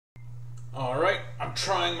Alright, I'm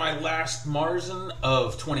trying my last marzen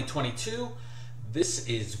of 2022. This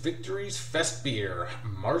is Victory's Festbier,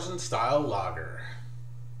 marzen style lager.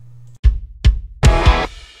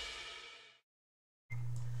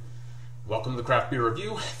 Welcome to the Craft Beer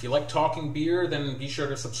Review. If you like talking beer, then be sure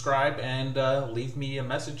to subscribe and leave me a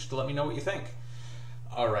message to let me know what you think.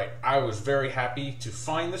 Alright, I was very happy to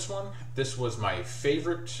find this one. This was my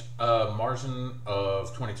favorite marzen of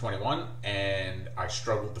 2021, and I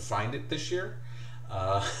struggled to find it this year.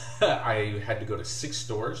 I had to go to 6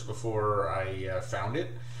 stores before I found it,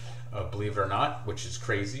 believe it or not, which is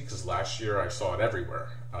crazy because last year I saw it everywhere.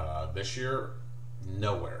 This year,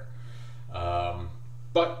 nowhere.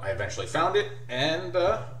 But I eventually found it, and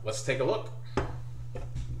let's take a look.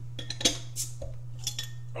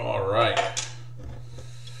 Alright.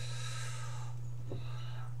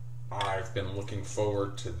 I've been looking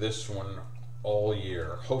forward to this one all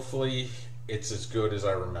year. Hopefully it's as good as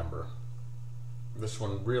I remember. This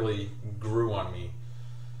one really grew on me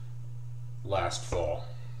last fall.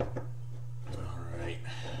 Alright.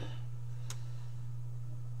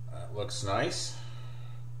 That looks nice.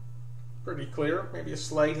 Pretty clear, maybe a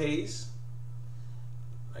slight haze.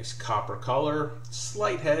 Nice copper color,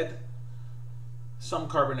 slight head. Some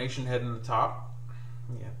carbonation head in the top.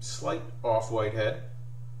 Yeah, slight off-white head.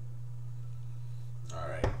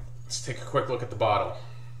 Alright, let's take a quick look at the bottle.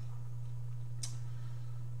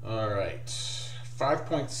 Alright,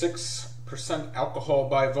 5.6% alcohol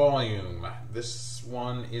by volume. This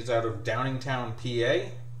one is out of Downingtown, PA.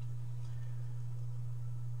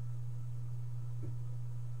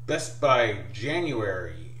 Best by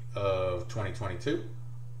January of 2022.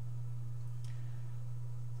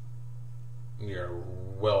 We are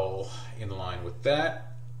well in line with that.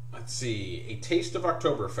 Let's see, a taste of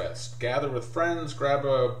Oktoberfest. Gather with friends, grab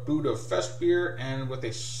a boot of Festbier, and with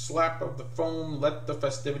a slap of the foam, let the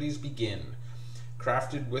festivities begin.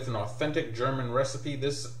 Crafted with an authentic German recipe,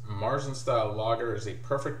 this marzen-style lager is a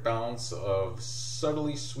perfect balance of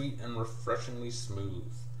subtly sweet and refreshingly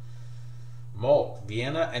smooth. Malt,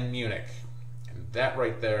 Vienna and Munich. And that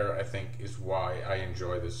right there, I think, is why I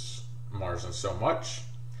enjoy this marzen so much.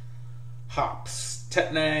 Hops,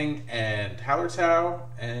 Tettnang and Hallertau,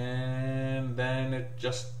 and then it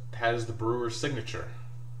just has the brewer's signature.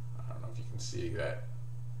 I don't know if you can see that.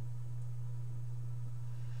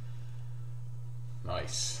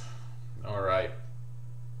 Nice. Alright.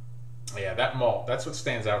 Yeah, that malt, that's what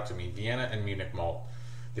stands out to me. Vienna and Munich malt.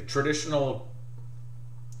 The traditional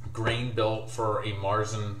grain bill for a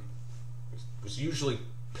marzen was usually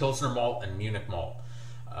Pilsner malt and Munich malt.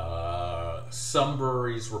 Some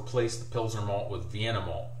breweries replace the Pilsner malt with Vienna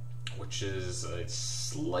malt, which is it's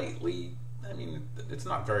slightly, I mean, it's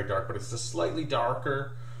not very dark, but it's a slightly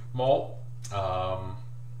darker malt. But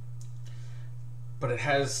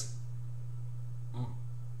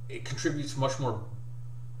it contributes much more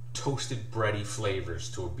toasted, bready flavors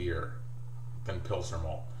to a beer than Pilsner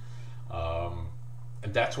malt.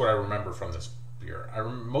 And that's what I remember from this beer.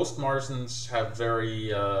 Most marzens have very,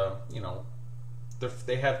 you know,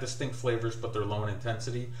 they have distinct flavors, but they're low in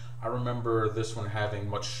intensity. I remember this one having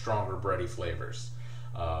much stronger bready flavors.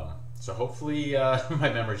 So hopefully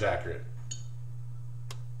my memory's accurate.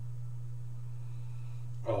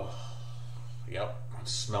 Oh, yep, I'm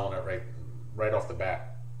smelling it right off the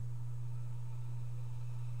bat.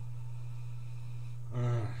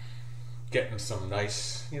 Getting some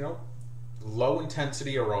nice, you know, low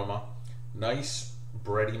intensity aroma, nice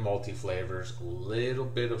bready malty flavors, a little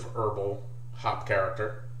bit of herbal hop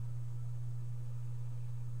character,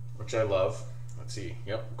 which I love. Let's see,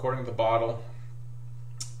 yep, according to the bottle,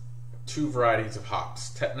 2 varieties of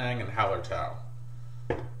hops, Tettnang and Hallertau.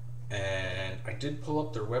 And I did pull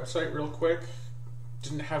up their website real quick.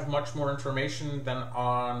 Didn't have much more information than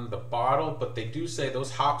on the bottle, but they do say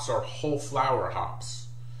those hops are whole flower hops.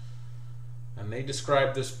 And they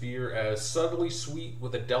describe this beer as subtly sweet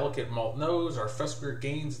with a delicate malt nose. Our Festbier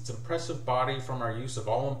gains its impressive body from our use of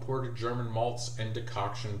all imported German malts and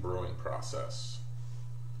decoction brewing process.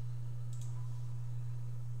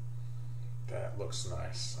 That looks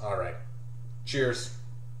nice. All right. Cheers.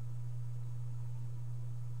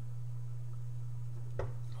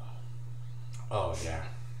 Oh, yeah.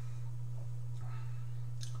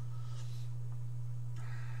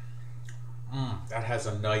 That has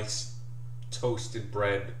a nice toasted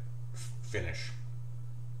bread finish.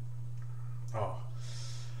 Oh,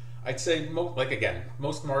 I'd say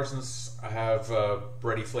most marzens have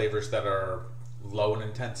bready flavors that are low in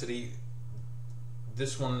intensity.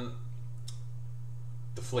 This one,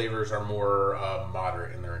 the flavors are more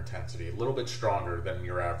moderate in their intensity, a little bit stronger than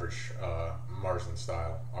your average marzen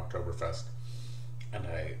style Oktoberfest. and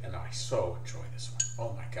I so enjoy this one.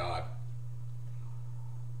 Oh my god.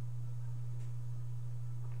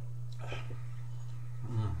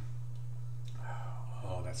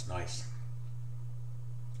 Oh, that's nice.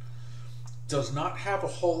 Does not have a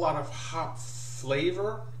whole lot of hop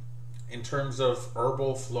flavor in terms of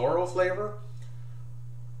herbal floral flavor,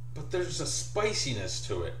 but there's a spiciness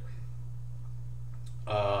to it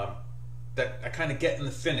that I kind of get in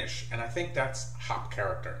the finish, and I think that's hop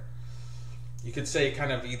character. You could say it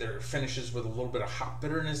kind of either finishes with a little bit of hop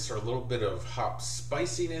bitterness or a little bit of hop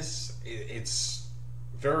spiciness. It's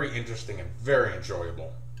very interesting and very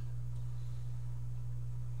enjoyable.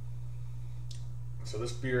 So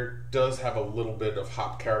this beer does have a little bit of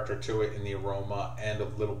hop character to it in the aroma and a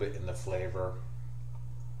little bit in the flavor.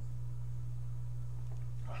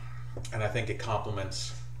 And I think it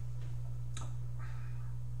complements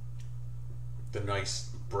the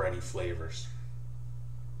nice bready flavors.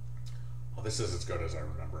 Well, this is as good as I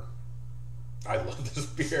remember. I love this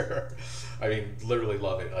beer. I mean, literally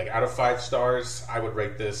love it. Like, out of 5 stars, I would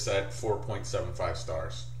rate this at 4.75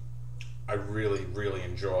 stars. I really, really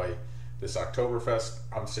enjoy this Oktoberfest.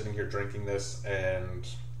 I'm sitting here drinking this, and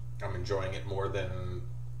I'm enjoying it more than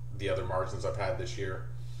the other Marzens I've had this year.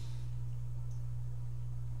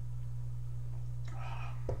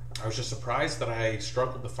 I was just surprised that I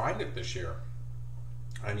struggled to find it this year.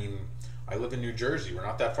 I mean, I live in New Jersey. We're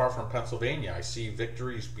not that far from Pennsylvania. I see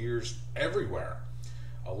Victory's beers everywhere.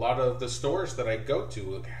 A lot of the stores that I go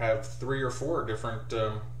to have 3 or 4 different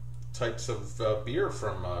types of beer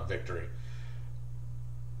from Victory.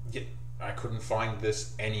 Yet I couldn't find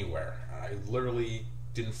this anywhere. I literally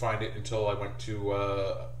didn't find it until I went to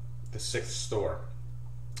the 6th store.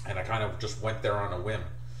 And I kind of just went there on a whim.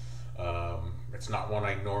 It's not one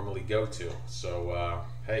I normally go to. So,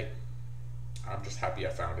 hey, I'm just happy I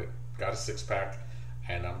found it. Got a 6-pack,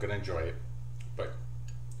 and I'm going to enjoy it. But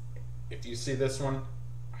if you see this one,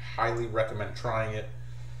 I highly recommend trying it.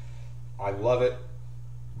 I love it.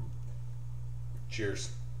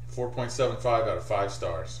 Cheers. 4.75 out of 5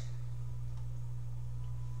 stars.